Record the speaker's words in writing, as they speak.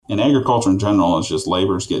in agriculture in general, it's just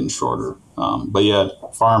labor's getting shorter. But yet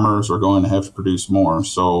farmers are going to have to produce more.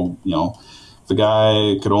 So, if the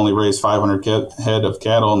guy could only raise 500 head of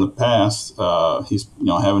cattle in the past, he's,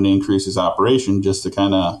 having to increase his operation just to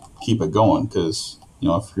kind of keep it going. Because,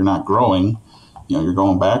 if you're not growing, you're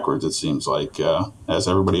going backwards, it seems like, as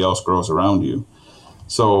everybody else grows around you.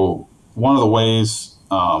 So one of the ways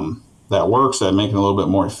that works at making it a little bit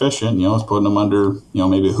more efficient, is putting them under,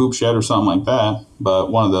 maybe a hoop shed or something like that.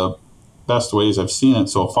 But one of the best ways I've seen it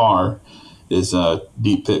so far is a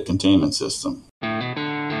deep pit containment system.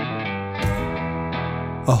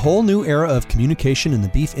 A whole new era of communication in the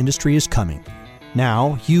beef industry is coming.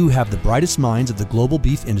 Now you have the brightest minds of the global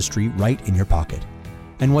beef industry right in your pocket.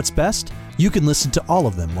 And what's best? You can listen to all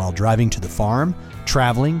of them while driving to the farm,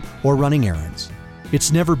 traveling, or running errands.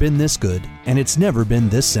 It's never been this good, and it's never been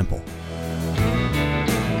this simple.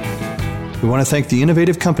 We want to thank the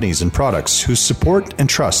innovative companies and products whose support and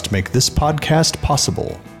trust make this podcast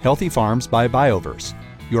possible. Healthy Farms by Bioverse,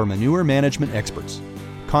 your manure management experts.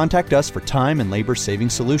 Contact us for time and labor saving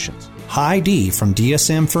solutions. High D from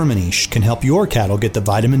DSM Firmenich can help your cattle get the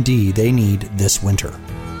vitamin D they need this winter.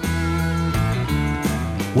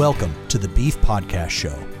 Welcome to the Beef Podcast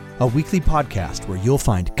Show, a weekly podcast where you'll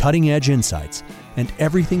find cutting-edge insights and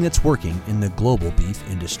everything that's working in the global beef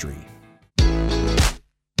industry.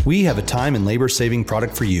 We have a time and labor-saving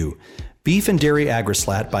product for you. Beef and Dairy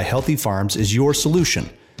Agri-Slat by Healthy Farms is your solution.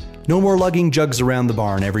 No more lugging jugs around the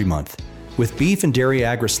barn every month. With Beef and Dairy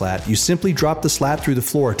Agri-Slat, you simply drop the slat through the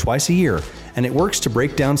floor twice a year, and it works to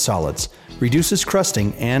break down solids, reduces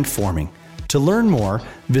crusting and forming. To learn more,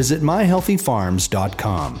 visit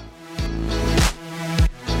myhealthyfarms.com.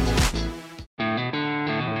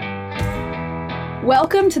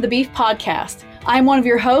 Welcome to the Beef Podcast. I'm one of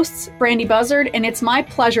your hosts, Brandy Buzzard, and it's my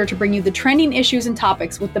pleasure to bring you the trending issues and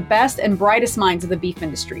topics with the best and brightest minds of the beef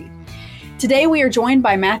industry. Today we are joined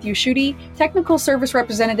by Matthew Schutte, Technical Service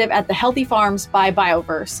Representative at the Healthy Farms by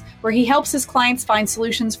Bioverse, where he helps his clients find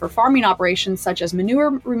solutions for farming operations such as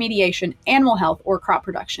manure remediation, animal health, or crop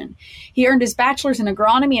production. He earned his bachelor's in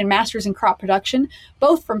agronomy and master's in crop production,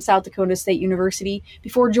 both from South Dakota State University,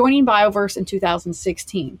 before joining Bioverse in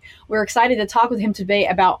 2016. We're excited to talk with him today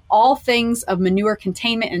about all things of manure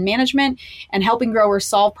containment and management and helping growers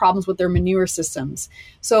solve problems with their manure systems.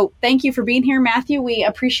 So thank you for being here, Matthew. We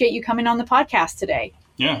appreciate you coming on the podcast today.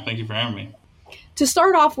 Yeah, thank you for having me. To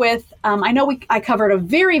start off with, I know I covered a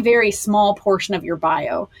very, very small portion of your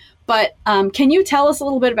bio, but can you tell us a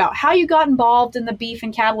little bit about how you got involved in the beef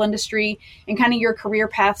and cattle industry and kind of your career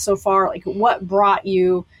path so far? Like what brought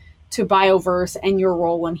you to Bioverse and your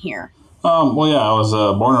role in here? I was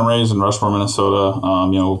born and raised in Rushmore, Minnesota,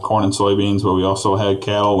 corn and soybeans, but we also had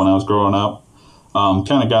cattle when I was growing up.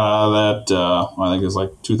 Kind of got out of that, I think it was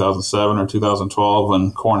like 2007 or 2012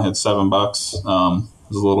 when corn hit $7.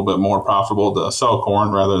 It was a little bit more profitable to sell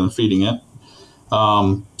corn rather than feeding it.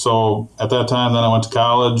 So at that time, then I went to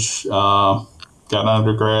college, got an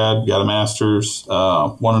undergrad, got a master's,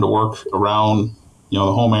 wanted to work around, the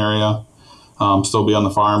home area, still be on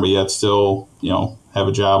the farm, but yet still, have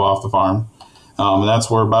a job off the farm. And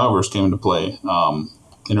that's where Bioverse came into play.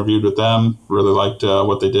 Interviewed with them, really liked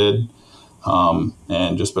what they did.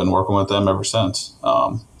 And just been working with them ever since.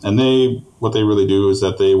 And what they really do is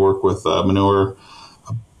that they work with manure.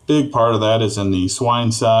 A big part of that is in the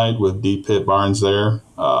swine side with deep pit barns there.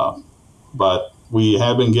 But we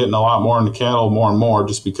have been getting a lot more into cattle more and more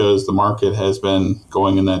just because the market has been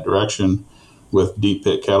going in that direction with deep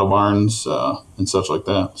pit cattle barns and such like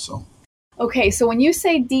that. So. Okay, so when you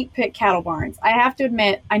say deep pit cattle barns, I have to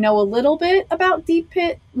admit I know a little bit about deep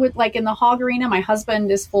pit with like in the hog arena. My husband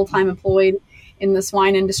is full-time employed in the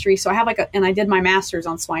swine industry, so I have and I did my master's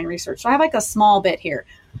on swine research, so I have like a small bit here.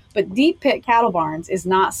 But deep pit cattle barns is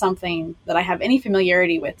not something that I have any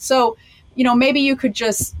familiarity with. So, maybe you could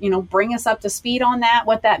just, bring us up to speed on that,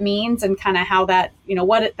 what that means, and kind of how that,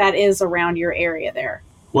 what that is around your area there.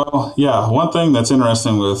 Well, yeah, one thing that's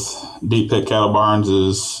interesting with deep pit cattle barns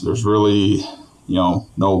is there's really, no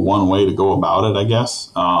one way to go about it, I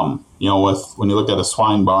guess. When you look at a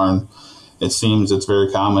swine barn, it seems it's very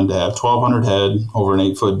common to have 1,200 head over an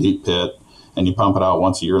 8-foot deep pit, and you pump it out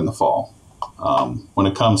once a year in the fall. When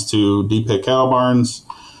it comes to deep pit cattle barns,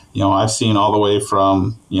 I've seen all the way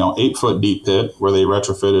from, 8-foot deep pit where they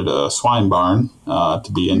retrofitted a swine barn to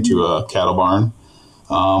be into a cattle barn.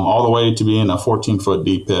 All the way to being a 14-foot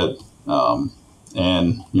deep pit,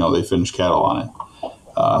 and, they finish cattle on it.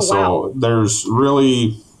 So there's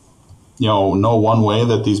really, no one way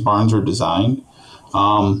that these barns are designed.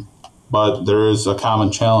 But there is a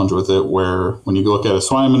common challenge with it where when you look at a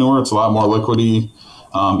swine manure, it's a lot more liquidy,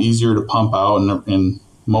 easier to pump out and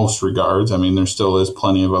most regards. I mean, there still is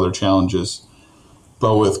plenty of other challenges.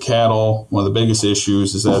 But with cattle, one of the biggest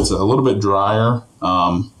issues is that it's a little bit drier,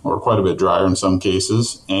 or quite a bit drier in some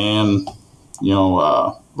cases, and,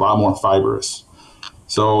 a lot more fibrous.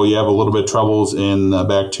 So you have a little bit troubles in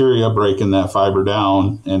bacteria breaking that fiber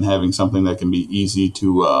down and having something that can be easy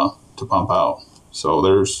to pump out. So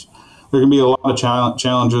there can be a lot of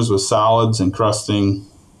challenges with solids and crusting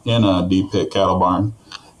in a deep pit cattle barn,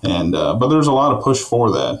 and but there's a lot of push for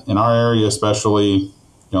that in our area, especially.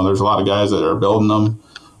 There's a lot of guys that are building them.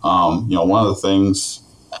 One of the things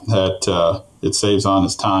that it saves on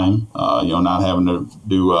is time. Not having to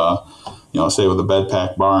do, say with a bed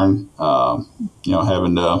pack barn,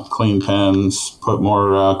 having to clean pens, put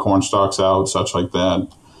more corn stalks out, such like that.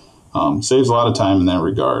 Saves a lot of time in that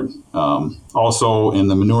regard. Also, in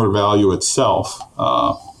the manure value itself,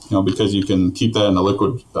 because you can keep that in a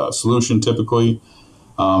liquid solution typically,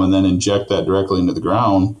 and then inject that directly into the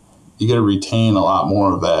ground. You got to retain a lot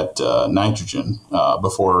more of that nitrogen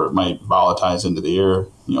before it might volatilize into the air.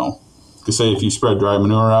 Because say if you spread dry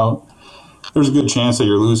manure out, there's a good chance that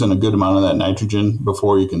you're losing a good amount of that nitrogen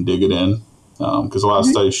before you can dig it in. Because a lot of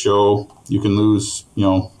studies show you can lose,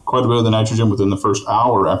 quite a bit of the nitrogen within the first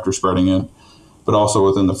hour after spreading it, but also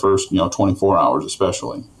within the first, 24 hours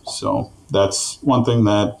especially. So that's one thing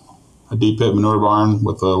that a deep pit manure barn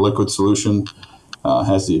with a liquid solution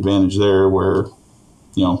has the advantage there, where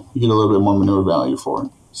you get a little bit more manure value for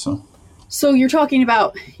it. So you're talking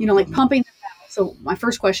about, like pumping. So my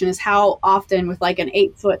first question is, how often with like an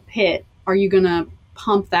 8-foot pit are you going to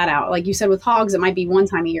pump that out? Like you said, with hogs, it might be one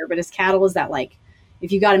time a year, but as cattle, is that like,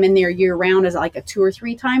 if you got them in there year round, is it like a 2 or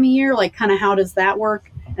 3 time a year? Like kind of how does that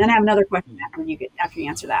work? And then I have another question after you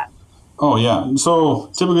answer that. Oh yeah.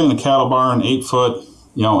 So typically in a cattle barn, 8-foot,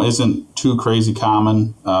 isn't too crazy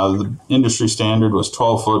common. The industry standard was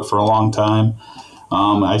 12 foot for a long time.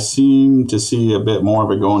 I seem to see a bit more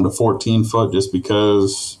of it going to 14 foot just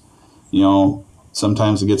because,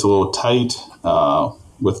 sometimes it gets a little tight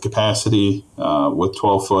with capacity with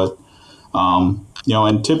 12 foot.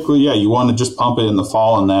 And typically, you want to just pump it in the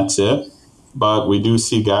fall and that's it. But we do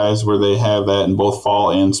see guys where they have that in both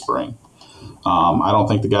fall and spring. I don't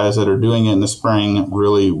think the guys that are doing it in the spring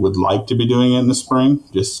really would like to be doing it in the spring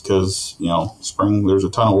just because, spring, there's a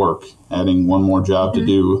ton of work. Adding one more job to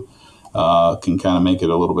do can kind of make it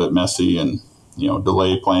a little bit messy and,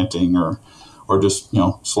 delay planting or just,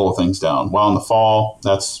 slow things down. While in the fall,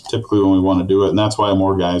 that's typically when we want to do it. And that's why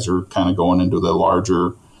more guys are kind of going into the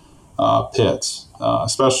larger pits,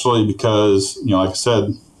 especially because, like I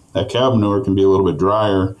said, that cow manure can be a little bit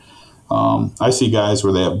drier. I see guys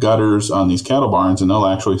where they have gutters on these cattle barns and they'll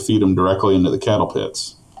actually feed them directly into the cattle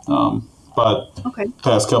pits. But the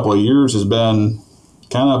past couple of years has been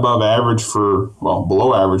kind of below average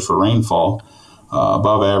for rainfall,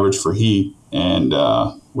 above average for heat, and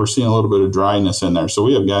we're seeing a little bit of dryness in there. So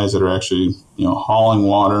we have guys that are actually, hauling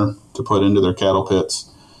water to put into their cattle pits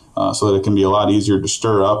so that it can be a lot easier to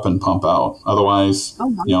stir up and pump out. Otherwise,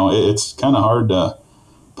 it's kind of hard to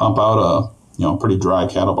pump out a pretty dry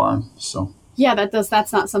cattle barn. So yeah, that's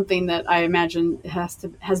not something that I imagine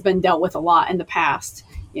has been dealt with a lot in the past.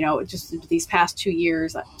 Just these past 2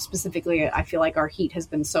 years specifically, I feel like our heat has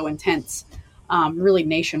been so intense, really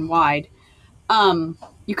nationwide.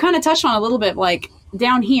 You kind of touched on a little bit, like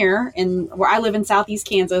down here where I live in Southeast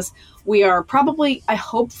Kansas, we are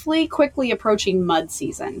hopefully quickly approaching mud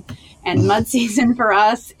season. And mud season for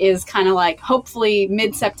us is kind of like hopefully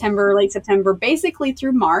mid-September, late September, basically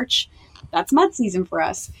through March. That's mud season for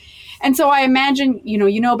us. And so I imagine,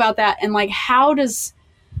 about that. And how does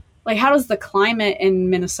the climate in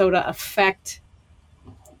Minnesota affect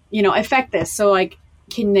this? So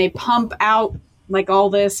can they pump out all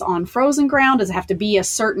this on frozen ground? Does it have to be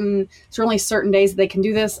certainly certain days that they can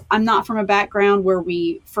do this? I'm not from a background where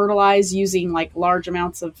we fertilize using large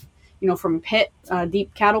amounts of, from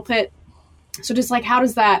deep cattle pit. So just how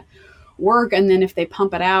does that work? And then if they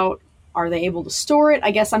pump it out, are they able to store it?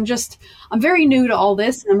 I guess I'm very new to all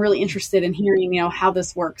this, and I'm really interested in hearing, how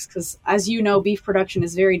this works. Because as you know, beef production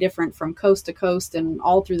is very different from coast to coast and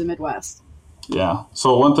all through the Midwest. Yeah.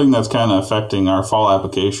 So one thing that's kind of affecting our fall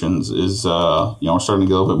applications is, we're starting to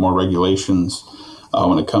get a little bit more regulations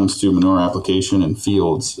when it comes to manure application in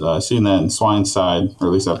fields. Seeing that in swine side, or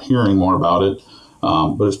at least I'm hearing more about it,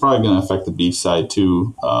 but it's probably going to affect the beef side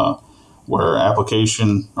too, where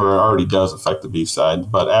application, or it already does affect the beef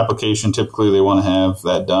side, but application, typically they want to have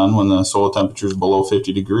that done when the soil temperature is below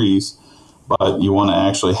 50 degrees, but you want to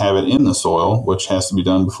actually have it in the soil, which has to be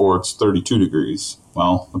done before it's 32 degrees.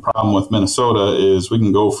 Well, the problem with Minnesota is we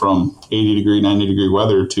can go from 80 degree, 90 degree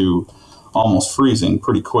weather to almost freezing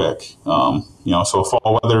pretty quick. So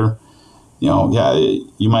fall weather,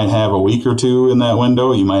 you might have a week or two in that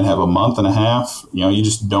window. You might have a month and a half. You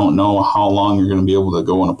just don't know how long you're going to be able to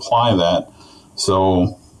go and apply that.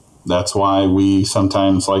 So that's why we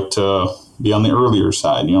sometimes like to be on the earlier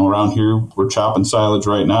side. Around here, we're chopping silage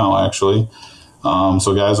right now, actually.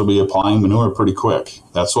 So guys will be applying manure pretty quick.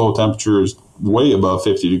 That soil temperature is way above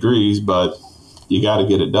 50 degrees, but you got to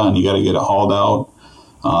get it done. You got to get it hauled out.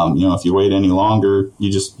 If you wait any longer,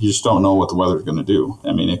 you just don't know what the weather's going to do.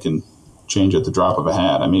 I mean, it can change at the drop of a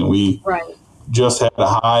hat. I mean, we just had a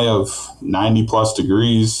high of 90 plus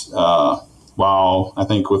degrees, while I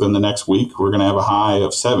think within the next week, we're going to have a high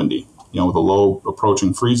of 70, with a low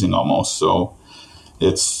approaching freezing almost. So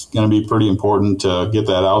it's going to be pretty important to get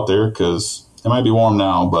that out there, because it might be warm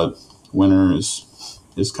now, but winter is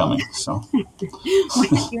coming. So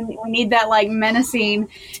we need that like menacing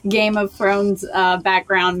Game of Thrones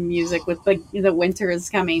background music with the winter is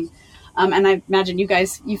coming. And I imagine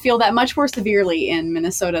you feel that much more severely in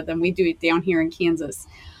Minnesota than we do down here in Kansas.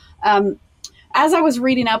 As I was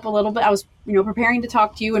reading up a little bit, I was preparing to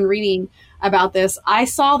talk to you and reading about this. I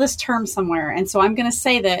saw this term somewhere, and so I'm going to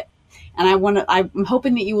say that. And I'm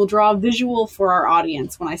hoping that you will draw a visual for our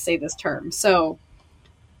audience when I say this term. So,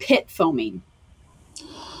 pit foaming.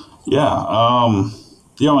 Yeah.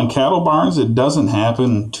 In cattle barns, it doesn't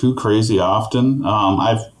happen too crazy often.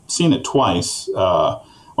 I've seen it twice.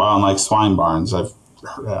 While in like swine barns, I've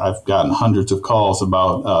gotten hundreds of calls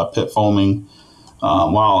about pit foaming.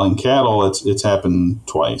 While in cattle, it's happened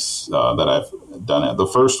twice that I've done it. The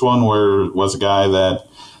first one was a guy that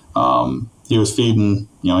he was feeding.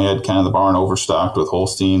 He had kind of the barn overstocked with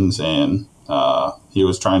Holsteins, and he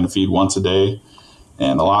was trying to feed once a day,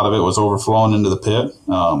 and a lot of it was overflowing into the pit.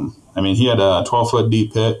 He had a 12-foot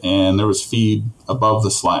deep pit, and there was feed above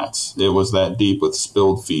the slats. It was that deep with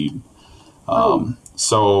spilled feed.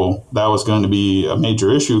 So that was going to be a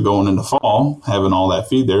major issue going into fall, having all that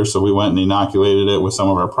feed there. So we went and inoculated it with some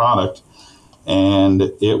of our product, and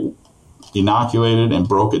it inoculated and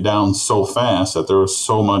broke it down so fast that there was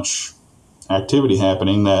so much activity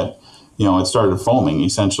happening that, it started foaming.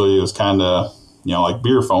 Essentially, it was kind of, like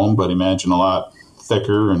beer foam, but imagine a lot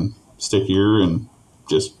thicker and stickier and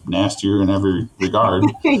just nastier in every regard.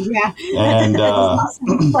 Yeah. And,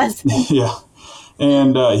 yeah.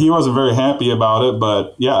 And he wasn't very happy about it,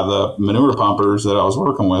 but yeah, the manure pumpers that I was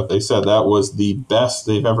working with, they said that was the best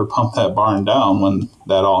they've ever pumped that barn down when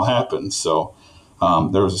that all happened. So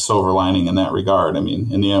there was a silver lining in that regard. In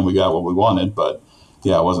the end, we got what we wanted, but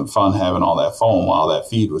yeah, it wasn't fun having all that foam while that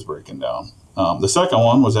feed was breaking down. The second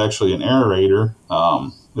one was actually an aerator.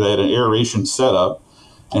 They had an aeration setup,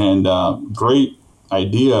 and great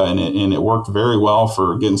idea, and it worked very well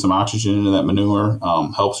for getting some oxygen into that manure.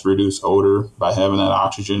 Helps reduce odor by having that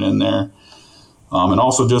oxygen in there, and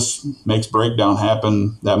also just makes breakdown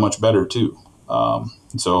happen that much better too.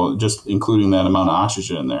 So just including that amount of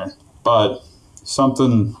oxygen in there, but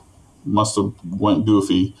something must have went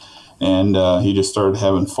goofy, and he just started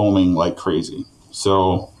having foaming like crazy.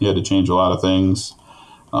 So he had to change a lot of things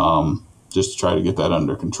just to try to get that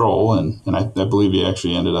under control. And I believe he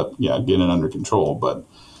actually ended up, getting it under control. But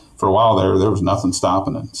for a while there was nothing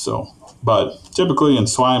stopping it. So, but typically in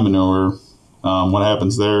swine manure, what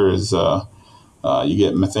happens there is you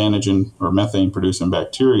get methanogen or methane producing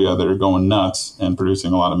bacteria that are going nuts and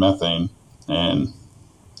producing a lot of methane. And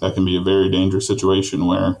that can be a very dangerous situation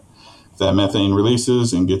where if that methane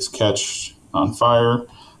releases and gets catched on fire,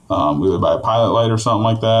 either by a pilot light or something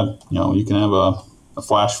like that, you can have a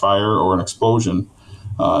flash fire or an explosion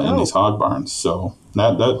in these hog barns. So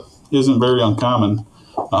that isn't very uncommon.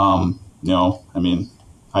 I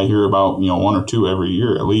hear about, one or two every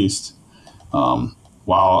year at least.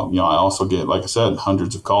 While, I also get, like I said,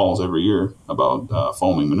 hundreds of calls every year about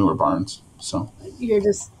foaming manure barns. So you're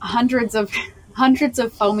just hundreds of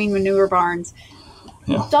foaming manure barns.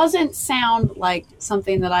 Yeah. Doesn't sound like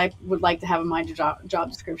something that I would like to have in my job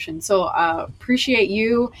description. So appreciate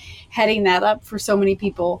you heading that up for so many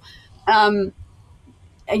people. In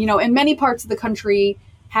many parts of the country,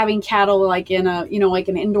 having cattle like in like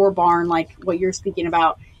an indoor barn, like what you're speaking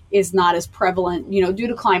about, is not as prevalent, due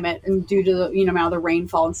to climate and due to the, amount of the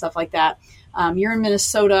rainfall and stuff like that. You're in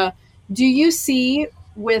Minnesota. Do you see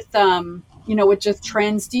with just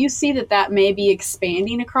trends, do you see that may be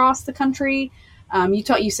expanding across the country?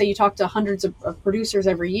 You say you talk to hundreds of producers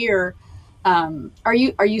every year. Are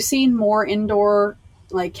you seeing more indoor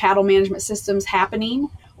like cattle management systems happening,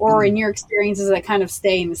 or in your experience is that kind of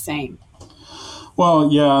staying the same?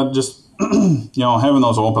 Well, yeah, just having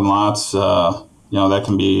those open lots, that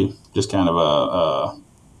can be just kind of a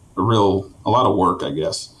lot of work, I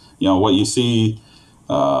guess. what you see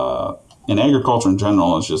in agriculture in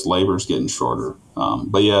general is just labor's getting shorter.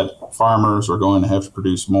 But yet farmers are going to have to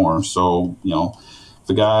produce more. So, if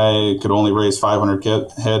the guy could only raise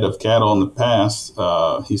 500 head of cattle in the past,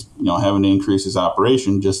 he's, having to increase his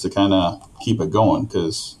operation just to kind of keep it going.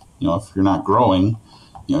 Because, if you're not growing,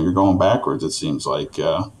 you're going backwards, it seems like,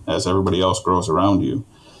 as everybody else grows around you.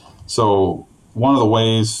 So one of the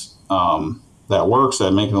ways that works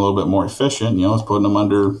at making it a little bit more efficient, is putting them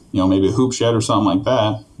under, maybe a hoop shed or something like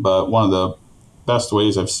that. But one of the best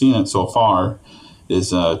ways I've seen it so far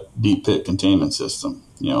is a deep pit containment system.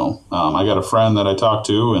 I got a friend that I talk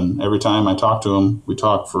to, and every time I talk to him, we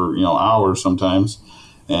talk for, hours sometimes.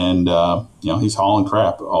 And, he's hauling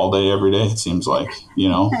crap all day, every day, it seems like,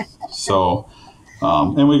 So,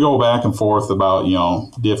 and we go back and forth about,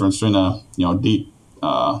 difference between a, deep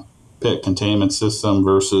pit containment system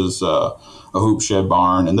versus a hoop shed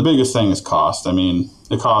barn. And the biggest thing is cost. I mean,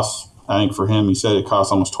 it costs, I think for him, he said it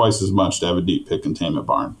costs almost twice as much to have a deep pit containment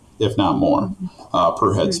barn, if not more,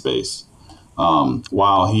 per head space.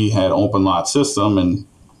 While he had open lot system, and,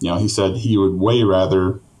 he said he would way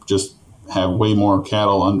rather just have way more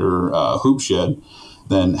cattle under a hoop shed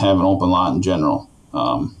than have an open lot in general.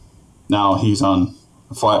 Now he's on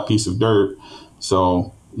a flat piece of dirt,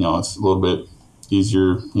 so, it's a little bit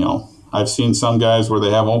easier. I've seen some guys where they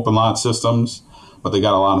have open lot systems, but they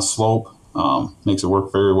got a lot of slope. Makes it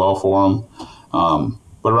work very well for them.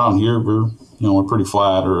 But around here, we're pretty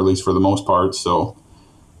flat, or at least for the most part. So,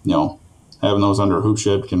 having those under a hoop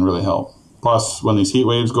shed can really help. Plus, when these heat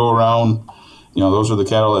waves go around, those are the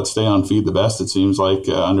cattle that stay on feed the best, it seems like,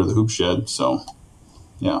 under the hoop shed. So,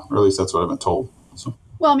 yeah, or at least that's what I've been told. So.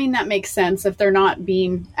 Well, I mean, that makes sense if they're not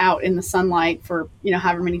being out in the sunlight for,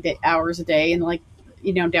 however many hours a day. And like,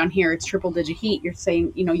 down here, it's triple digit heat. You're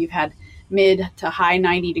saying, you've had mid to high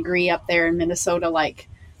 90 degree up there in Minnesota. Like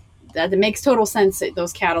that makes total sense that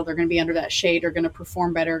those cattle, they're going to be under that shade, are going to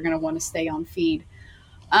perform better, are going to want to stay on feed.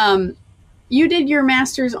 You did your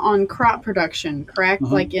master's on crop production, correct?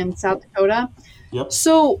 Mm-hmm. Like in South Dakota? Yep.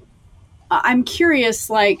 So I'm curious,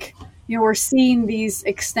 like, we're seeing these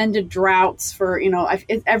extended droughts for,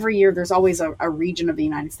 every year there's always a region of the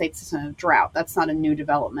United States that's in a drought. That's not a new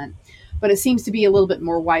development, but it seems to be a little bit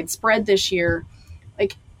more widespread this year.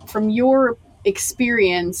 Like, from your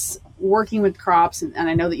experience working with crops, and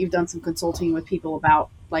I know that you've done some consulting with people about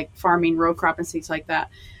like farming, row crop and things like that,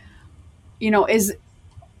 is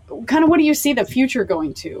kind of, what do you see the future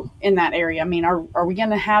going to in that area? I mean, are we going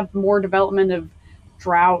to have more development of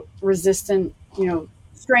drought resistant,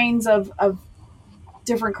 strains of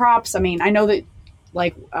different crops? I mean, I know that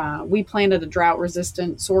like we planted a drought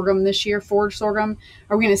resistant sorghum this year, forage sorghum.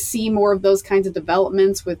 Are we going to see more of those kinds of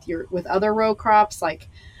developments with other row crops? Like,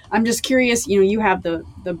 I'm just curious, you have the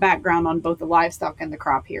background on both the livestock and the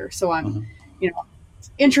crop here. So I'm,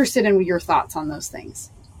 interested in your thoughts on those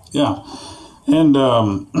things. Yeah. And,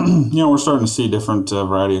 we're starting to see different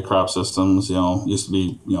variety of crop systems. Used to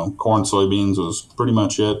be, corn, soybeans was pretty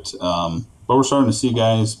much it. But we're starting to see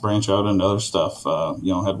guys branch out into other stuff.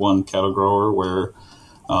 Had one cattle grower where,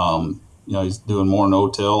 he's doing more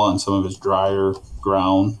no-till on some of his drier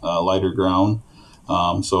ground, lighter ground.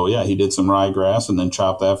 So, yeah, he did some ryegrass and then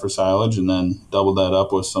chopped that for silage and then doubled that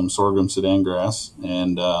up with some sorghum sudan grass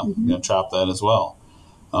and, chopped that as well.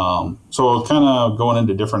 So kind of going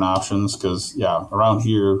into different options because, around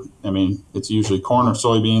here, I mean, it's usually corn or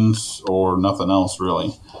soybeans or nothing else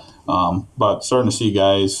really. But starting to see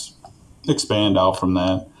guys expand out from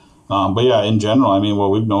that. But yeah, in general, I mean,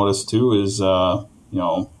 what we've noticed too is,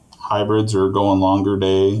 hybrids are going longer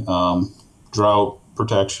day. Drought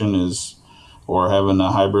protection or having a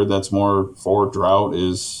hybrid that's more for drought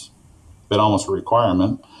is been almost a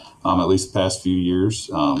requirement, at least the past few years.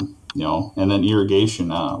 And then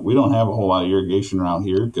irrigation. We don't have a whole lot of irrigation around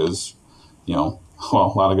here because, a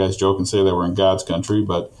lot of guys joke and say that we're in God's country,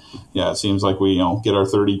 but yeah, it seems like we, get our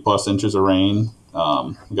 30 plus inches of rain.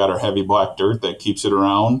 We got our heavy black dirt that keeps it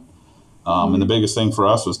around. And the biggest thing for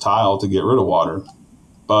us was tile to get rid of water.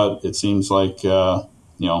 But it seems like, a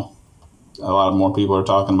lot more people are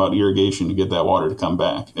talking about irrigation to get that water to come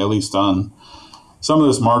back, at least on some of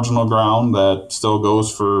this marginal ground that still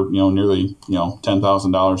goes for, nearly,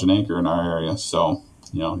 $10,000 an acre in our area. So,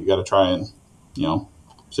 you got to try and,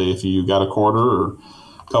 say if you got a quarter or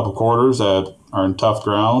a couple quarters that are in tough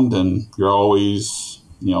ground and you're always,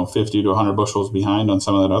 50 to 100 bushels behind on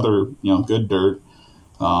some of that other, good dirt.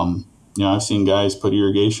 I've seen guys put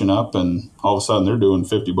irrigation up and all of a sudden they're doing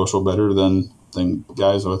 50 bushel better than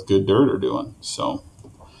guys with good dirt are doing. So,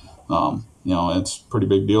 it's a pretty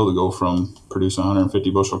big deal to go from producing 150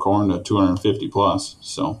 bushel corn to 250 plus.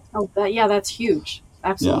 So, that's huge. Yeah.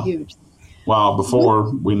 absolutely huge. Wow. Before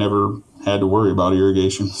we never had to worry about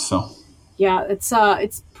irrigation. So. Yeah,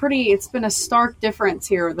 it's been a stark difference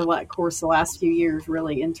here course the last few years,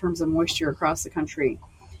 really, in terms of moisture across the country.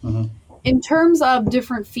 Mhm. In terms of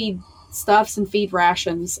different feed stuffs and feed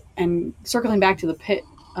rations, and circling back to the pit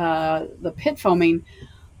foaming,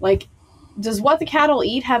 like, does what the cattle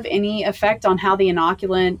eat have any effect on how the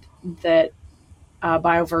inoculant that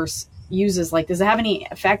Bioverse uses? Like, does it have any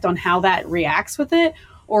effect on how that reacts with it,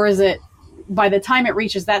 or is it by the time it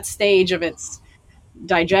reaches that stage of its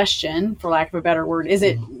digestion, for lack of a better word, is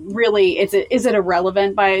it really is it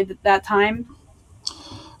irrelevant by that time?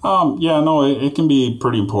 Yeah, no, it can be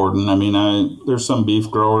pretty important. I mean, there's some beef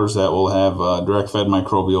growers that will have direct fed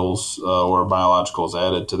microbials or biologicals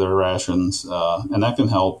added to their rations, and that can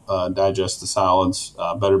help digest the solids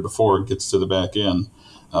better before it gets to the back end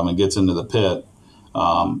and gets into the pit.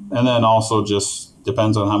 And then also just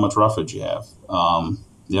depends on how much roughage you have.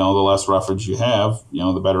 The less roughage you have,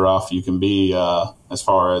 the better off you can be as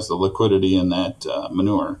far as the liquidity in that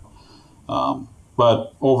manure.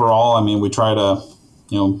 But overall, I mean, we try to,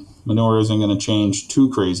 manure isn't going to change too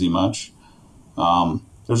crazy much.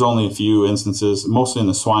 There's only a few instances, mostly in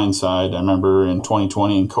the swine side. I remember in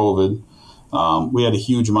 2020 in COVID, we had a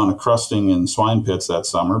huge amount of crusting in swine pits that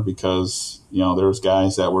summer because, there was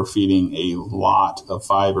guys that were feeding a lot of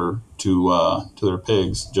fiber to their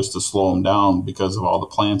pigs just to slow them down because of all the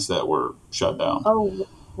plants that were shut down. Oh,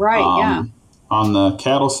 right, yeah. On the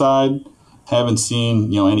cattle side, haven't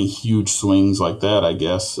seen any huge swings like that, I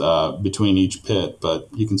guess, between each pit, but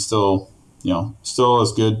you can still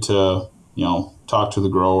is good to talk to the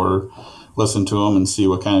grower, listen to them, and see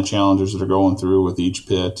what kind of challenges they're going through with each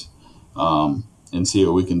pit, and see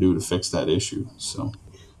what we can do to fix that issue. So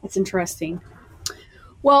That's interesting.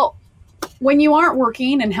 Well, when you aren't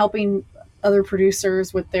working and helping other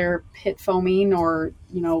producers with their pit foaming, or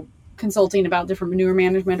consulting about different manure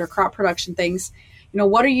management or crop production things,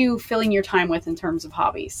 what are you filling your time with in terms of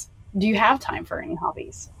hobbies? Do you have time for any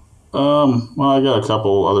hobbies? Well, I got a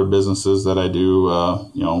couple other businesses that I do.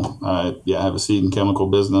 I have a seed and chemical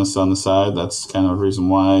business on the side. That's kind of the reason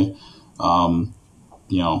why,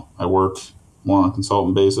 I work more on a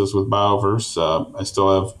consultant basis with Bioverse. I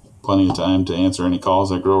still have plenty of time to answer any calls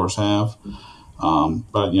that growers have.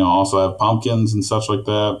 But also have pumpkins and such like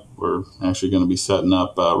that. We're actually going to be setting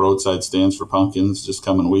up roadside stands for pumpkins this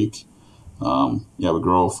coming week. We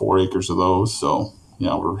grow 4 acres of those, so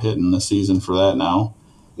we're hitting the season for that now.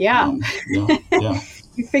 Yeah. Yeah.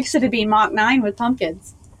 You fix it to be Mach 9 with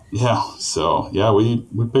pumpkins. Yeah. So we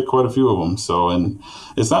picked quite a few of them. So, and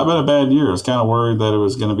it's not been a bad year. I was kind of worried that it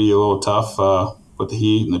was going to be a little tough with the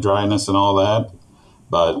heat and the dryness and all that,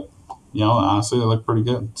 but honestly, they look pretty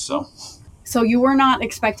good. So you were not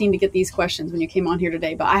expecting to get these questions when you came on here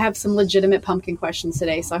today, but I have some legitimate pumpkin questions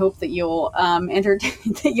today. So I hope that you'll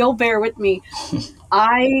that you'll bear with me.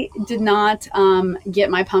 I did not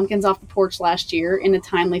get my pumpkins off the porch last year in a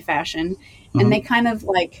timely fashion, and they kind of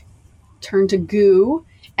like turned to goo,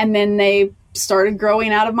 and then they started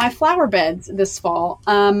growing out of my flower beds this fall.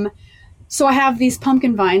 So I have these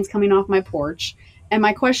pumpkin vines coming off my porch, and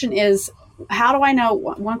my question is, how do I know?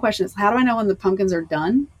 One question is, how do I know when the pumpkins are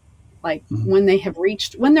done? Like when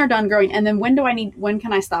they're done growing, and then when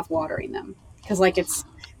can I stop watering them? Because it's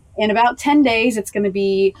in about 10 days, it's going to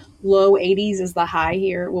be low 80s is the high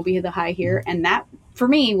here, will be the high here. And that for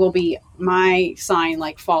me will be my sign,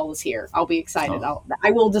 like fall is here. I'll be excited.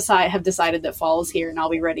 Have decided that fall is here and I'll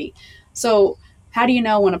be ready. So how do you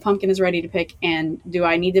know when a pumpkin is ready to pick, and do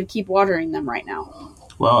I need to keep watering them right now?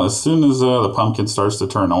 Well, as soon as the pumpkin starts to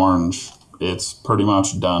turn orange, it's pretty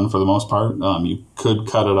much done for the most part. You could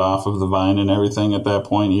cut it off of the vine and everything at that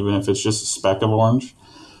point, even if it's just a speck of orange.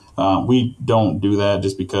 We don't do that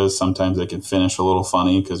just because sometimes they can finish a little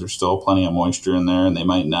funny because there's still plenty of moisture in there and they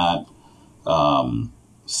might not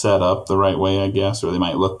set up the right way, I guess, or they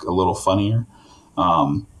might look a little funnier.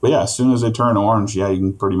 But as soon as they turn orange, you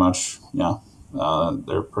can pretty much,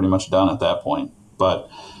 they're pretty much done at that point. But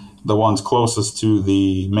the ones closest to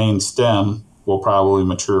the main stem will probably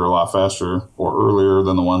mature a lot faster or earlier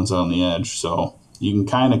than the ones on the edge. So you can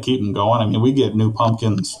kind of keep them going. I mean, we get new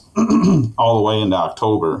pumpkins all the way into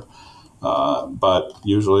October, but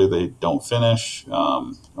usually they don't finish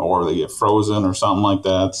or they get frozen or something like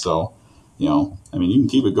that. So, you can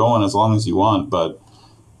keep it going as long as you want, but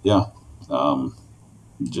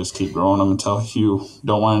just keep growing them until you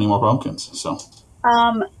don't want any more pumpkins. So.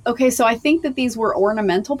 Okay, so I think that these were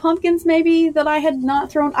ornamental pumpkins maybe that I had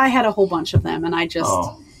not thrown. I had a whole bunch of them, and I just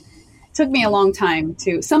took me a long time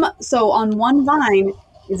to so on one vine,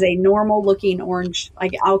 is a normal looking orange,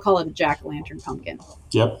 like I'll call it a jack-o'-lantern pumpkin.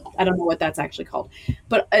 Yep. I don't know what that's actually called,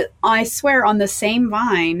 but I swear on the same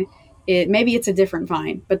vine, maybe it's a different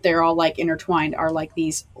vine, but they're all like intertwined, are like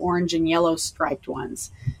these orange and yellow striped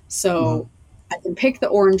ones. So I can pick the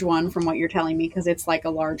orange one from what you're telling me because it's like a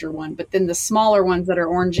larger one, but then the smaller ones that are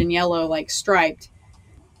orange and yellow, like striped,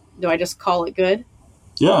 do I just call it good?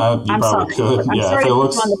 Yeah, you I'm probably sorry. could. I'm Yeah, sorry if it to put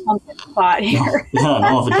looks, you on the pumpkin spot here.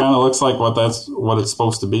 if it kind of looks like what it's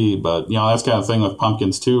supposed to be. But that's kind of thing with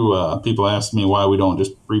pumpkins too. People ask me why we don't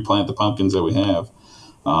just replant the pumpkins that we have.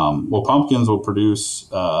 Well, pumpkins will produce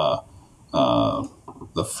the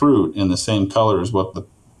fruit in the same color as what the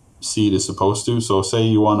seed is supposed to. So, say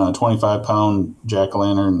you want a 25-pound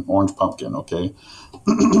jack-o'-lantern orange pumpkin. Okay,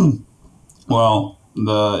 well,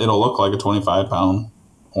 it'll look like a 25-pound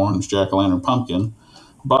orange jack-o'-lantern pumpkin,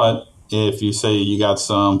 but if you say you got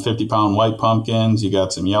some 50-pound white pumpkins, you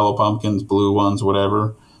got some yellow pumpkins, blue ones,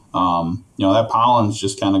 whatever, that pollen's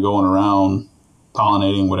just kind of going around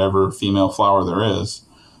pollinating whatever female flower there is.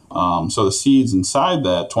 So the seeds inside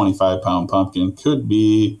that 25-pound pumpkin could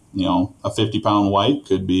be, a 50-pound white,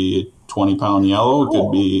 could be a 20-pound yellow, it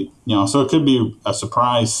could be, so it could be a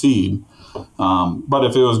surprise seed. But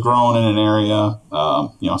if it was grown in an area,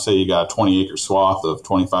 say you got a 20-acre swath of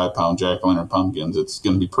 25-pound jack-o'-lantern pumpkins, it's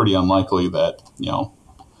going to be pretty unlikely that, you're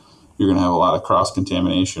going to have a lot of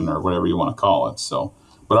cross-contamination or whatever you want to call it. So,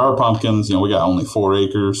 but our pumpkins, we got only 4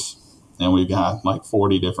 acres, and we got like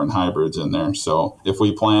 40 different hybrids in there. So if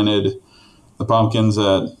we planted the pumpkins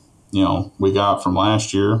that, we got from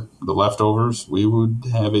last year, the leftovers, we would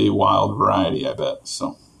have a wild variety, I bet.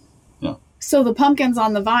 So, yeah. So the pumpkins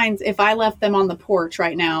on the vines, if I left them on the porch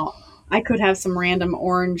right now, I could have some random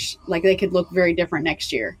orange, like they could look very different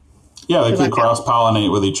next year. Yeah, they could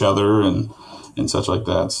cross-pollinate with each other and such like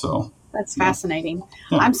that. So that's fascinating.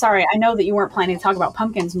 Yeah. I'm sorry. I know that you weren't planning to talk about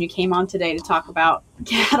pumpkins and you came on today to talk about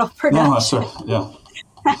cattle production. No, that's right.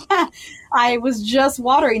 Yeah. I was just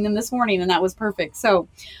watering them this morning and that was perfect. So,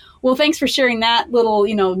 well, thanks for sharing that little,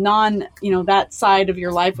 that side of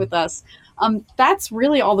your life with us. That's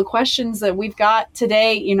really all the questions that we've got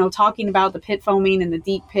today, talking about the pit foaming and the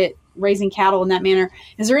deep pit raising cattle in that manner.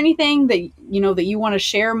 Is there anything that, that you want to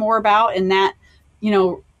share more about in that,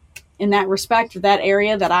 in that respect, or that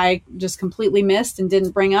area that I just completely missed and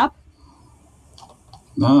didn't bring up?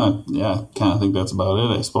 No, yeah, kind of think that's about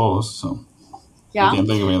it, I suppose. So yeah. I can't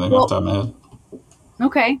think of anything off the top of my head.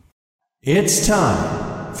 Okay. It's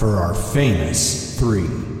time for our famous 3.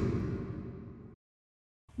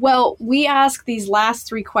 Well, we ask these last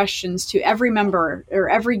 3 questions to every member or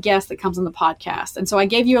every guest that comes on the podcast. And so I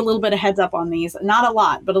gave you a little bit of heads up on these, not a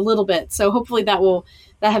lot, but a little bit. So hopefully that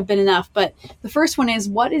have been enough. But the first one is,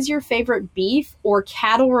 what is your favorite beef or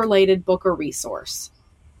cattle related book or resource?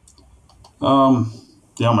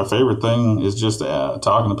 My favorite thing is just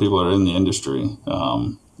talking to people that are in the industry.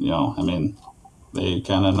 They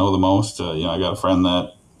kind of know the most. I got a friend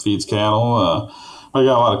that feeds cattle. I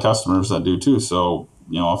got a lot of customers that do too. So,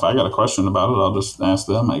 if I got a question about it, I'll just ask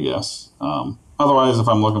them, I guess. Otherwise, if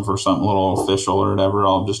I'm looking for something a little official or whatever,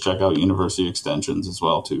 I'll just check out University Extensions as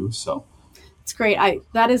well too. So it's great.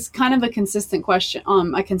 That is kind of a consistent question,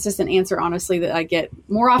 a consistent answer, honestly, that I get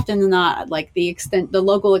more often than not. Like the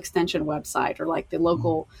local extension website or like the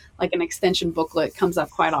local, like an extension booklet comes up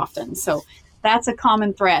quite often. So that's a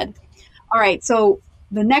common thread. All right. So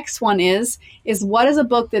the next one is what is a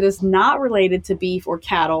book that is not related to beef or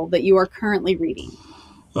cattle that you are currently reading?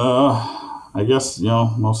 I guess,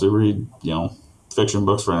 mostly read, fiction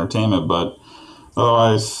books for entertainment, but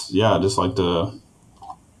otherwise, yeah, just like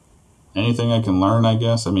anything I can learn, I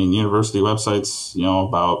guess. I mean, university websites,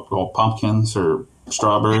 about pumpkins or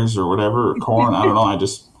strawberries or whatever, or corn. I don't know. I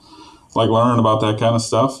just like learning about that kind of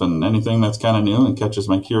stuff and anything that's kind of new and catches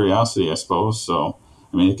my curiosity, I suppose. So,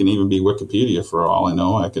 I mean, it can even be Wikipedia for all I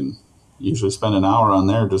know. I can usually spend an hour on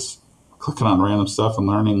there just clicking on random stuff and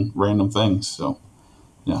learning random things. So,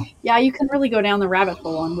 yeah. Yeah, you can really go down the rabbit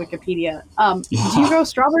hole on Wikipedia. Do you grow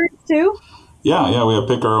strawberries too? Yeah, we have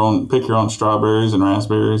pick your own strawberries and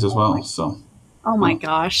raspberries as well. So, oh my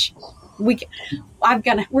gosh, we're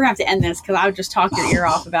gonna have to end this because I would just talk your ear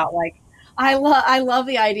off about I love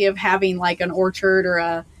the idea of having like an orchard or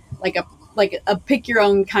a pick your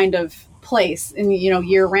own kind of place, and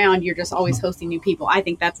year round you're just always hosting new people. I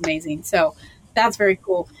think that's amazing. So that's very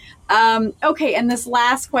cool. Okay, and this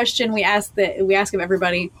last question we ask of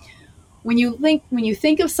everybody. When you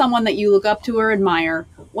think of someone that you look up to or admire,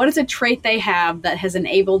 what is a trait they have that has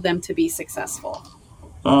enabled them to be successful?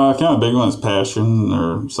 Kind of big one is passion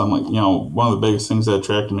or something like, one of the biggest things that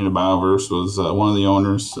attracted me to Bioverse was one of the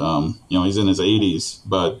owners. He's in his 80s,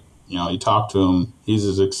 but, you talk to him, he's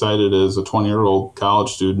as excited as a 20-year-old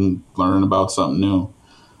college student learning about something new.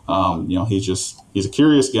 He's a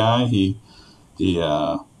curious guy.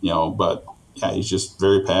 But yeah, he's just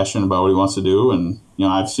very passionate about what he wants to do. And,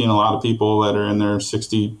 I've seen a lot of people that are in their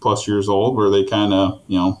 60 plus years old where they kind of,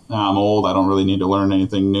 I'm old. I don't really need to learn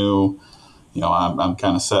anything new. I'm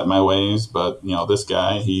kind of set in my ways, but, this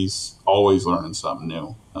guy, he's always learning something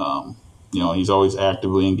new. He's always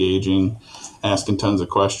actively engaging, asking tons of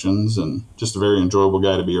questions, and just a very enjoyable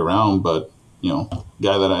guy to be around, but,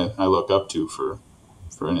 guy that I look up to for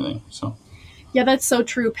anything. So. Yeah, that's so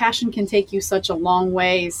true. Passion can take you such a long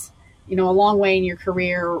ways, a long way in your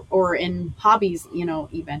career or in hobbies,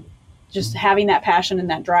 even. Just having that passion and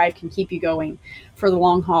that drive can keep you going for the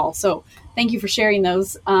long haul. So thank you for sharing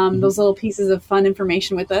those little pieces of fun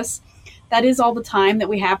information with us. That is all the time that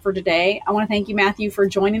we have for today. I want to thank you, Matthew, for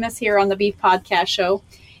joining us here on the Beef Podcast Show.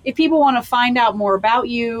 If people want to find out more about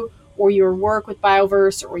you or your work with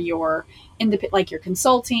BioVerse or your your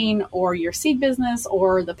consulting or your seed business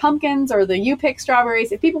or the pumpkins or the you pick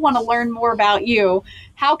strawberries, if people want to learn more about you,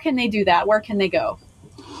 how can they do that? Where can they go?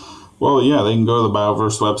 Well, yeah, they can go to the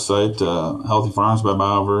BioVerse website, Healthy Farms by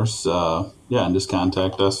BioVerse, and just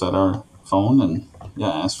contact us at our phone and,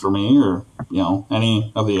 ask for me or,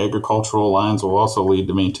 any of the agricultural lines will also lead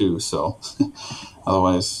to me too. So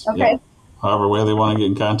otherwise, okay. However way they want to get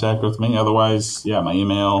in contact with me. Otherwise, my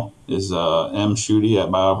email is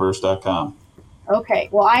mschutte@bioverse.com. Okay,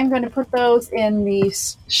 well, I'm going to put those in the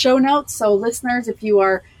show notes. So listeners, if you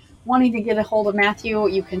are wanting to get a hold of Matthew,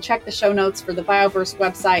 you can check the show notes for the BioVerse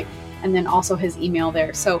website and then also his email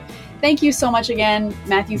there. So thank you so much again,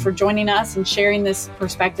 Matthew, for joining us and sharing this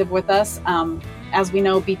perspective with us. As we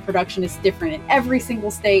know, beef production is different in every single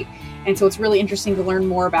state. And so it's really interesting to learn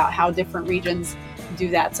more about how different regions do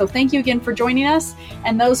that. So thank you again for joining us.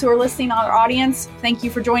 And those who are listening on our audience, thank you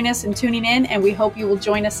for joining us and tuning in. And we hope you will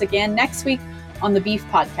join us again next week on the Beef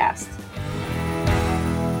Podcast.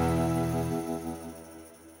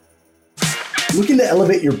 Looking to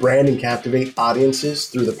elevate your brand and captivate audiences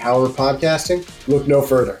through the power of podcasting? Look no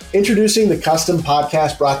further. Introducing the Custom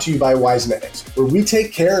Podcast brought to you by Wisenetics, where we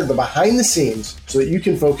take care of the behind the scenes so that you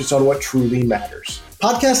can focus on what truly matters.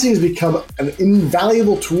 Podcasting has become an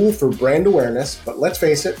invaluable tool for brand awareness, but let's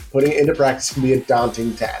face it, putting it into practice can be a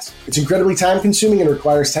daunting task. It's incredibly time-consuming and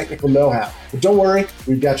requires technical know-how. But don't worry,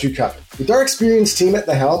 we've got you covered. With our experienced team at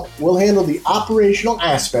the helm, we'll handle the operational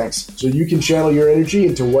aspects so you can channel your energy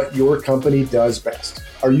into what your company does best.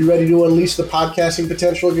 Are you ready to unleash the podcasting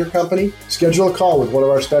potential of your company? Schedule a call with one of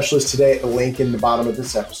our specialists today at the link in the bottom of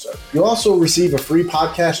this episode. You'll also receive a free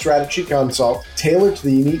podcast strategy consult tailored to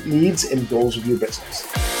the unique needs and goals of your business.